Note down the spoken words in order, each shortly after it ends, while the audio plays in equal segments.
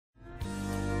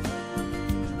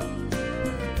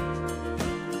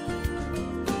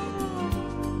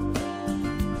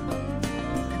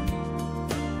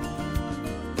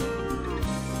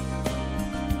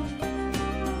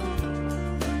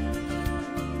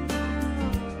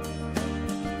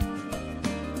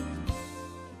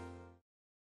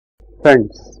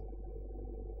Friends,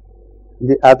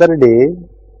 the other day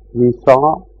we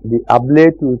saw the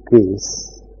ablative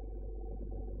case.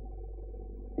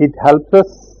 It helps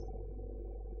us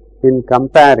in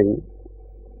comparing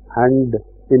and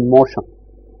in motion.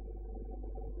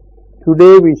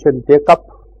 Today we shall take up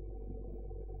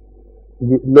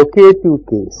the locative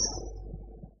case.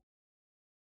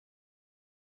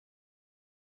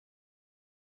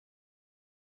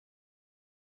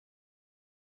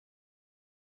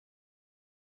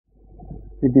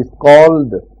 It is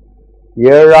called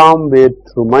ஏழாம்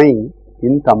வேற்றுமை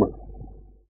in Tamil.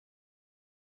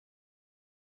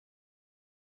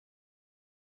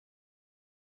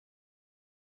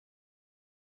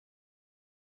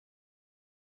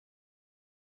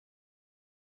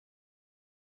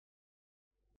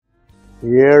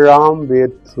 ஏழாம்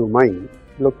வேற்றுமை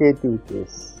locative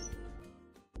case.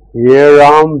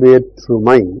 ஏழாம்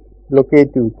வேற்றுமை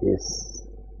locative case.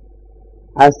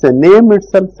 As the name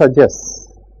itself suggests,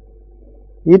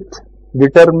 it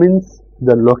determines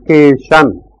the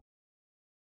location.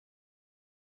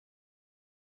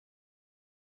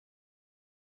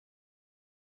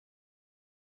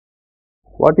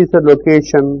 What is a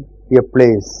location? A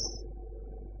place.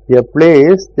 A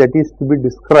place that is to be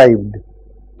described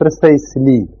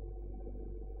precisely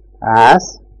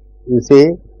as, you say,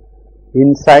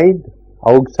 inside,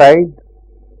 outside,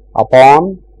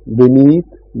 upon, beneath,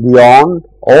 beyond,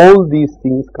 all these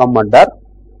things come under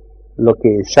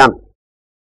location.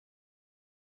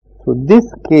 So, this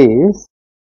case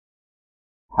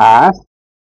has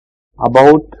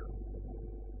about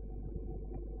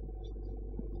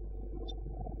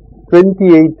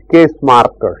 28 case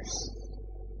markers.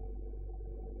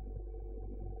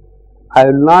 I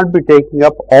will not be taking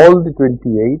up all the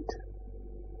 28,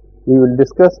 we will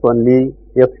discuss only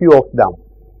a few of them.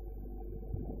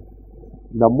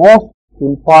 The most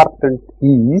important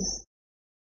is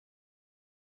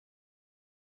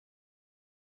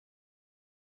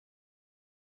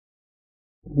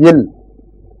in.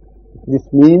 This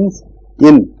means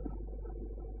in.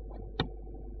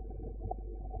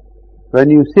 When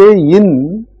you say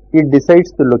in, it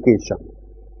decides the location.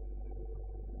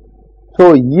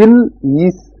 So, il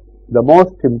is the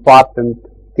most important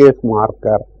case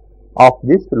marker of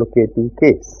this locative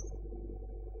case.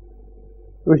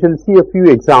 We shall see a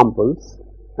few examples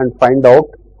and find out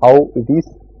how it is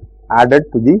added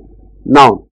to the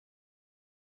noun.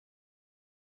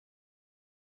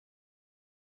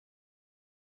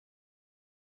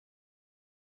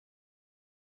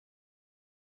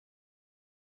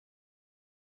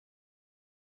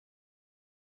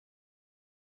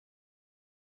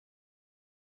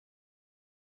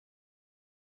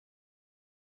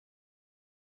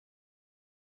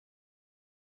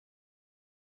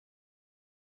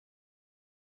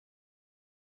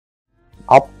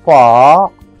 அப்பா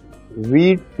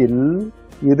வீட்டில்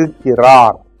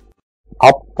இருக்கிறார்.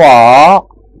 அப்பா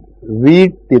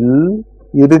வீட்டில்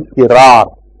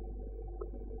இருக்கிறார்.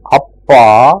 அப்பா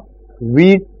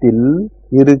வீட்டில்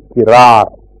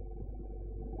இருக்கிறார்.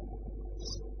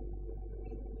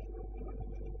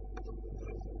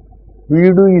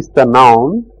 வீடு is the noun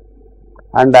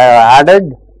and I have added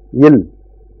il,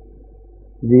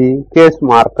 the case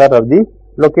marker of the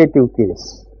locative case.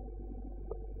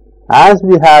 As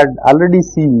we had already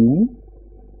seen,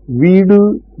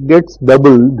 Veedu gets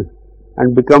doubled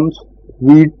and becomes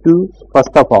Veetu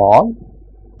first of all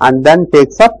and then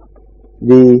takes up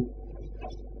the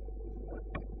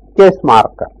case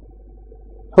marker.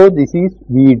 So, this is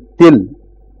Veetil.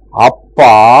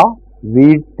 Appa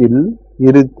Veetil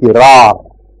irukkirar.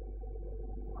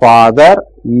 Father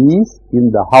is in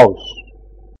the house.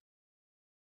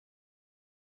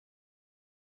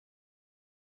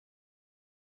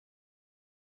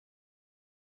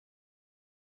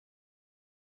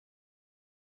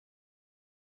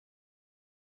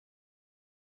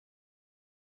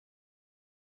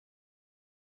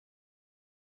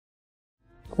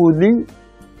 புலி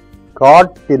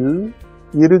காட்டில்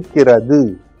இருக்கிறது.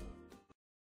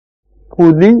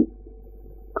 புலி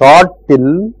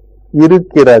காட்டில்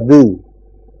இருக்கிறது.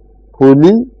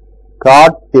 புலி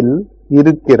காட்டில்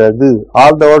இருக்கிறது.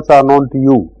 All the words are known to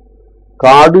you.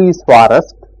 Kadu is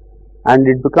forest and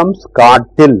it becomes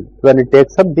காட்டில் when it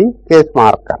takes up the case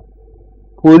marker.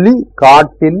 புலி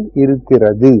காட்டில்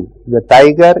இருக்கிறது. The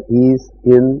tiger is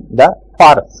in the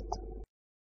forest.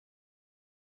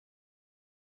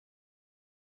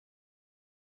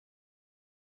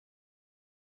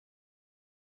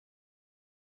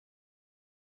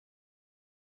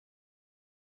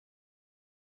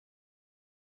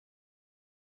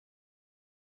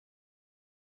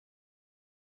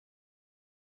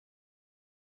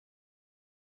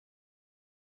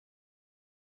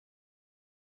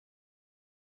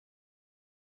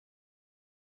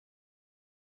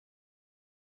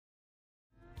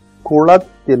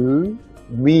 குளத்தில்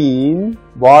மீன்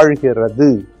வாழ்கிறது.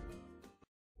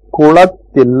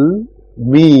 குளத்தில்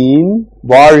மீன்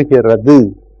வாழ்கிறது.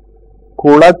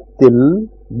 குளத்தில்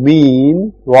மீன்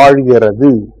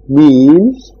வாழ்கிறது.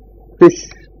 Means fish.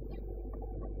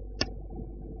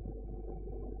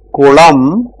 குளம்,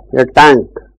 a tank.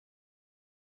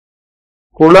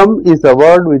 Kulam is a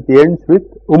word which ends with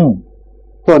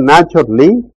So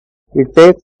naturally it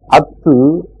takes attu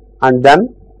and then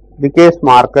the case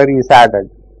marker is added.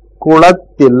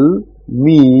 குளத்தில்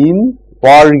மீன்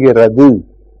வாழ்கிறது.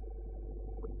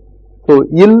 So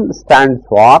il stands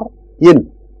for in.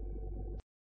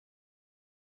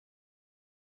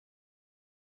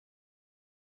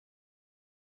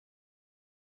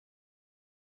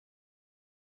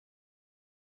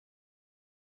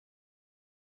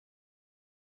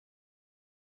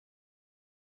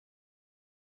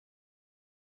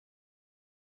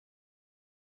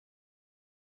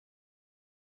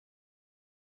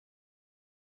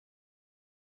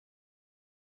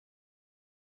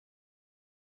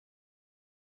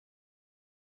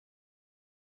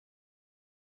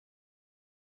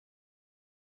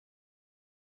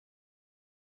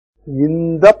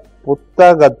 இந்த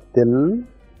புத்தகத்தில்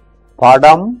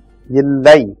படம்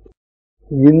இல்லை.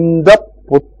 இந்த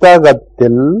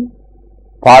புத்தகத்தில்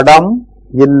படம்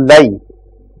இல்லை.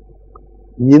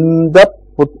 இந்த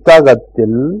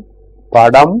புத்தகத்தில்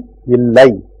படம் இல்லை.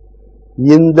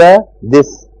 இந்த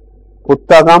this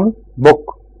புத்தகம் book.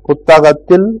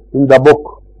 புத்தகத்தில் in the book.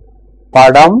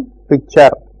 படம்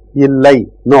picture இல்லை.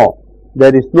 No,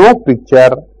 there is no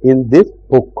picture in this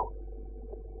book.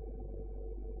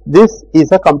 This is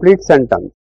a complete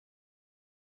sentence.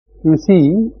 You see,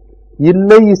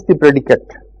 illai is the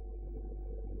predicate.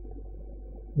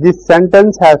 This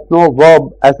sentence has no verb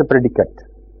as a predicate.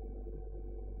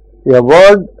 A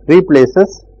word replaces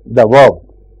the verb.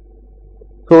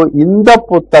 So, inda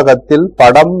puttagathil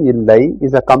padam illai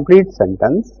is a complete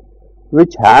sentence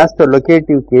which has the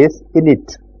locative case in it.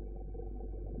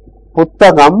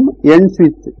 Puttagam ends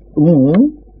with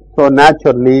so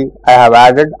naturally I have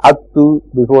added attu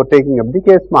before taking up the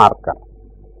case marker.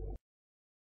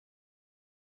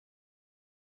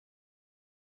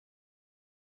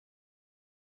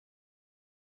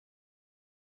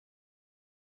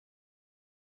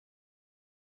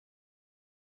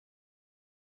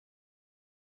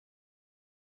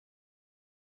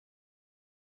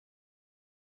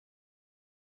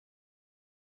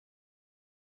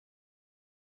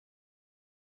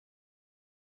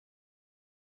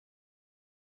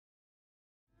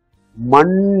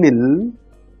 மண்ணில்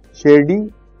செடி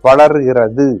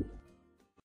வளர்கிறது.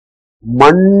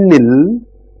 மண்ணில்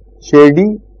செடி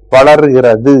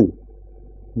வளர்கிறது.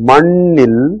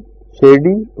 மண்ணில்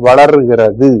செடி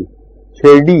வளர்கிறது.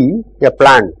 செடி a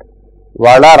plant.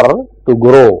 வளர் to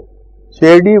grow.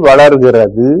 செடி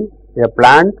வளர்கிறது. A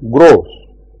plant grows.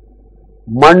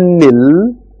 மண்ணில்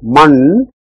மண்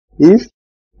is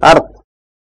earth.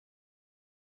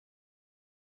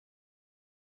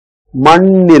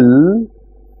 Mannil,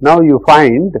 now you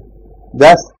find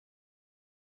thus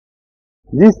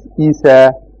this is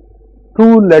a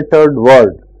two-lettered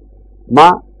word, ma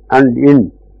and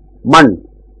in, man.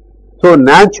 So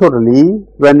naturally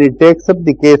when it takes up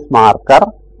the case marker,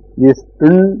 this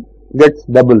in gets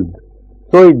doubled.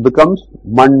 So it becomes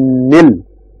mannil.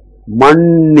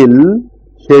 Mannil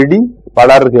செடி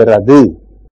வளர்கிறது.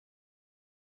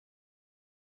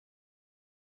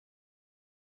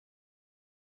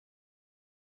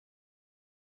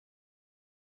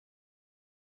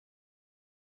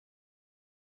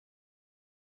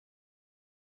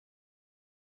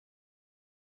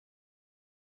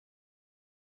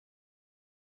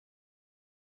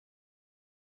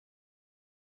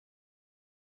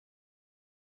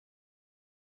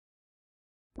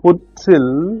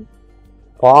 புற்றில்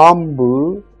பாம்பு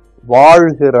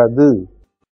வாழ்கிறது.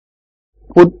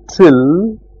 புற்றில்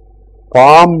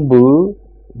பாம்பு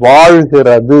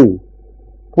வாழ்கிறது.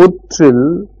 புற்றில்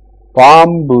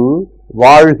பாம்பு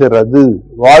வாழ்கிறது.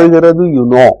 வாழ்கிறது you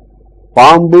know.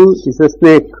 பாம்பு is a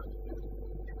snake.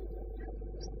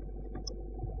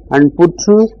 And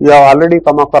putru you have already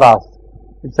come across.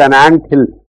 It's an ant hill.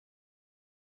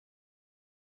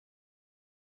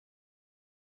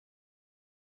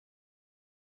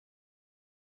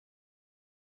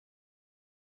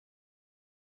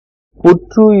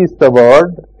 Putru is the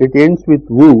word, it ends with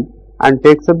vu and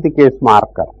takes up the case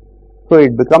marker. So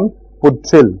it becomes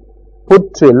putril.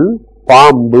 Putril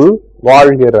பாம்பு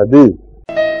வாழ்கிறது.